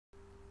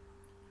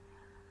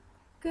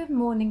Good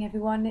morning,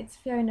 everyone. It's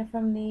Fiona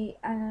from the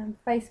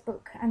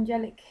Facebook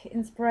Angelic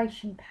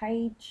Inspiration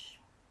page.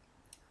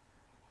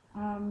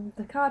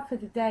 The card for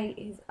today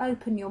is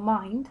Open Your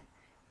Mind.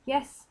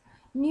 Yes,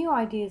 new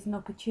ideas and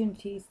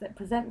opportunities that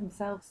present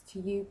themselves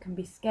to you can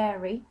be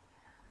scary,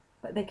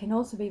 but they can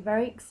also be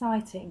very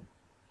exciting.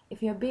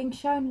 If you're being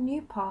shown a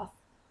new path,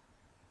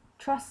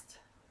 trust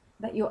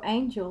that your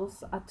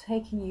angels are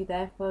taking you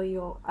there for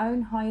your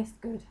own highest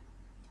good.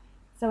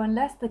 So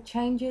unless the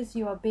changes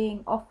you are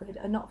being offered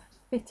are not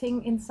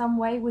fitting in some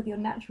way with your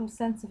natural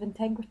sense of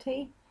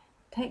integrity,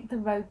 take the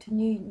road to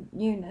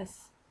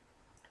newness.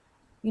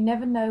 You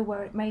never know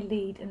where it may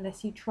lead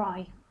unless you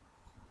try.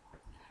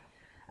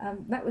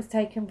 That was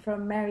taken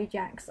from Mary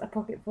Jack's A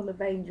Pocket Full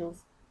of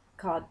Angels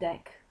card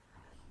deck.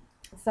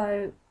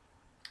 So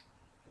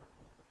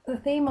the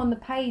theme on the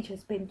page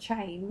has been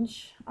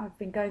change. I've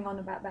been going on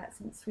about that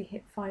since we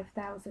hit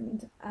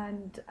 5,000,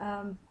 and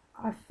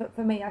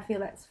for me, I feel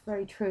that's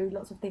very true.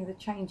 Lots of things are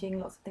changing,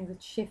 lots of things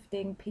are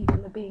shifting,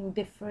 people are being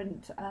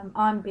different,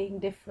 I'm being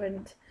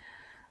different,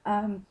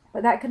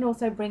 but that can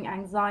also bring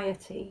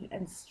anxiety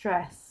and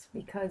stress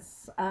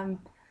because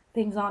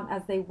things aren't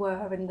as they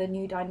were and the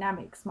new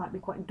dynamics might be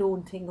quite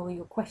daunting, or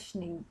you're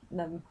questioning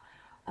them.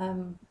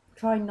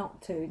 Try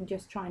not to, and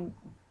just try and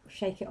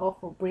shake it off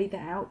or breathe it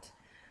out.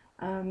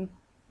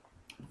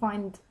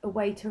 Find a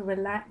way to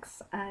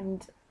relax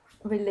and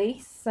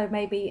release. So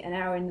maybe an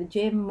hour in the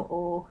gym,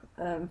 or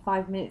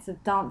 5 minutes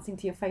of dancing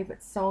to your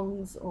favourite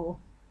songs, or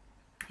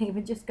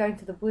even just going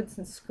to the woods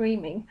and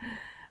screaming,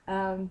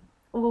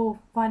 or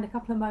find a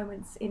couple of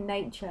moments in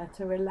nature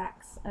to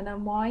relax and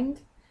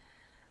unwind.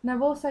 And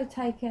I've also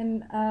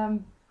taken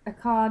a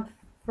card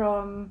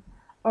from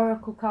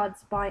Oracle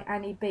Cards by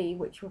Annie B,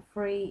 which were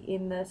free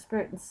in the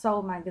Spirit and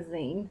Soul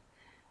magazine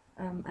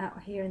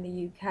out here in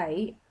the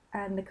UK,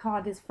 and the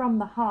card is From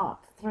the Heart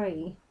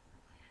 3.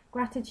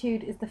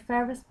 Gratitude is the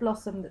fairest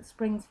blossom that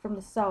springs from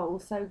the soul.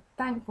 So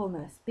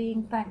thankfulness,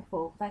 being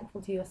thankful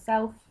to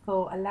yourself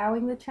for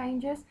allowing the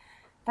changes,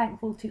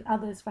 thankful to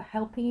others for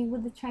helping you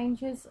with the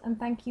changes, and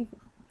thank you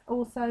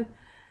also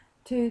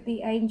to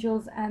the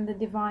angels and the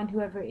divine,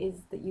 whoever it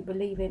is that you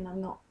believe in.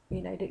 I'm not,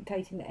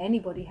 dictating that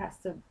anybody has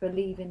to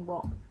believe in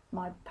what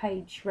my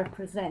page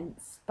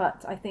represents,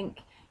 but I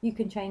think you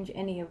can change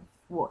any of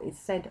what is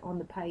said on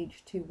the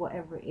page to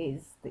whatever it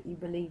is that you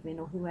believe in,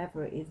 or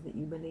whoever it is that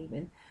you believe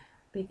in,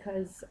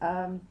 because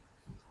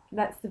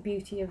that's the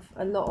beauty of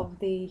a lot of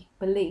the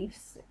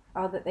beliefs,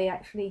 are that they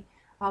actually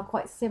are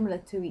quite similar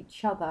to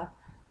each other.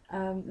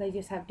 They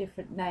just have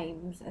different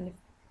names, and if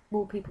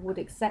more people would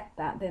accept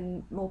that,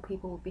 then more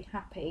people would be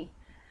happy.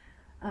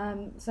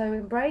 So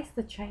embrace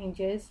the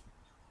changes,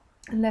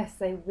 unless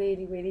they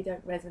really, really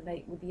don't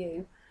resonate with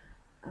you.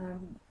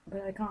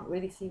 But I can't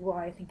really see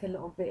why. I think a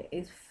lot of it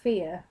is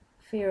fear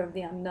of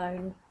the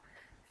unknown,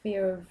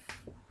 fear of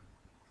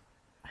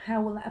how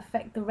will that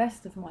affect the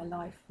rest of my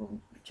life. Well,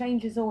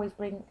 changes always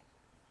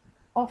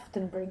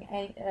often bring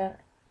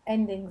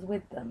endings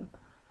with them.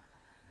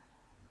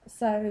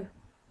 So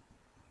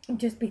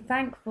just be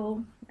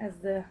thankful, as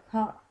the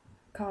heart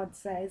card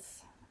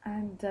says,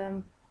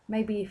 and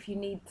maybe if you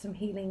need some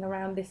healing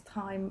around this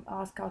time,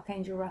 ask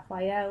Archangel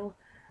Raphael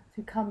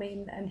to come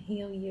in and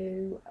heal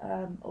you,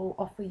 or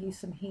offer you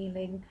some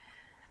healing.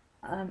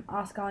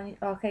 Ask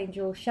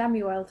Archangel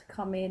Chamuel to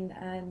come in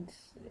and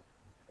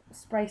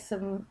spray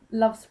some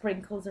love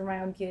sprinkles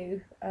around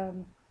you,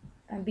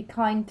 and be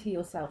kind to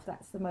yourself.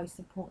 That's the most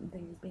important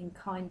thing, is being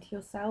kind to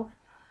yourself.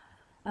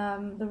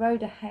 The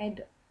road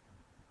ahead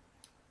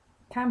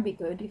can be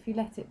good if you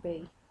let it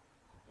be.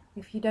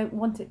 If you don't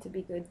want it to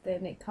be good,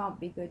 then it can't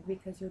be good,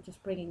 because you're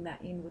just bringing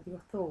that in with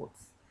your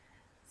thoughts.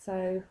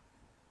 So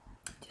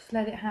just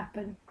let it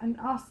happen, and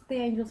ask the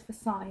angels for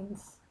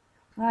signs.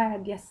 I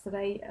had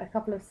yesterday a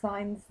couple of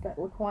signs that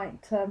were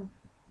quite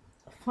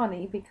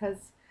funny,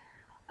 because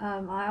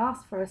I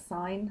asked for a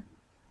sign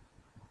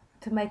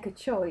to make a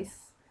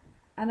choice,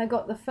 and I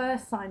got the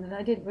first sign, and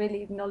I didn't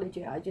really acknowledge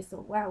it. I just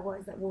thought, wow, why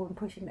is that woman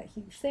pushing that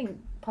huge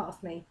thing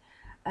past me?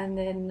 And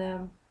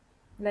then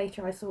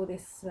later I saw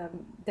this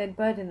dead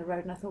bird in the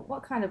road, and I thought,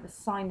 what kind of a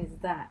sign is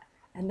that?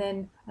 And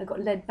then I got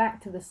led back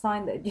to the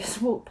sign that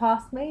just walked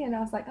past me, and I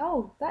was like,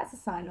 oh, that's a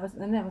sign.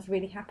 And then I was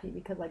really happy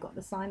because I got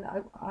the sign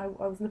that I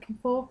was looking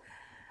for.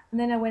 And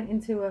then I went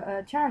into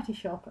a charity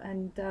shop,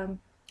 and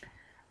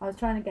I was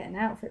trying to get an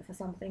outfit for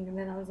something, and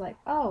then I was like,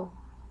 oh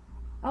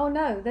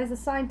no, there's a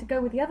sign to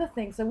go with the other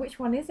thing, so which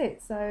one is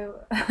it?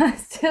 So I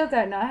still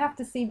don't know. I have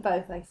to see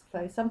both, I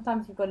suppose.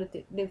 Sometimes you've got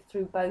to live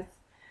through both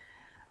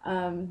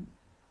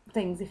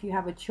things if you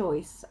have a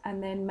choice,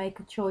 and then make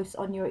a choice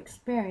on your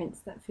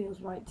experience that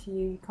feels right to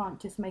you. You can't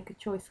just make a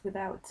choice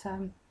without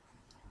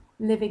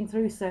living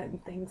through certain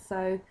things.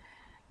 So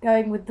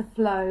going with the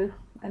flow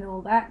and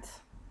all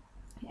that.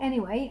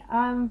 Anyway,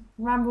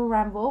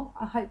 ramble.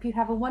 I hope you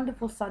have a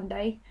wonderful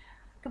Sunday.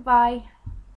 Goodbye.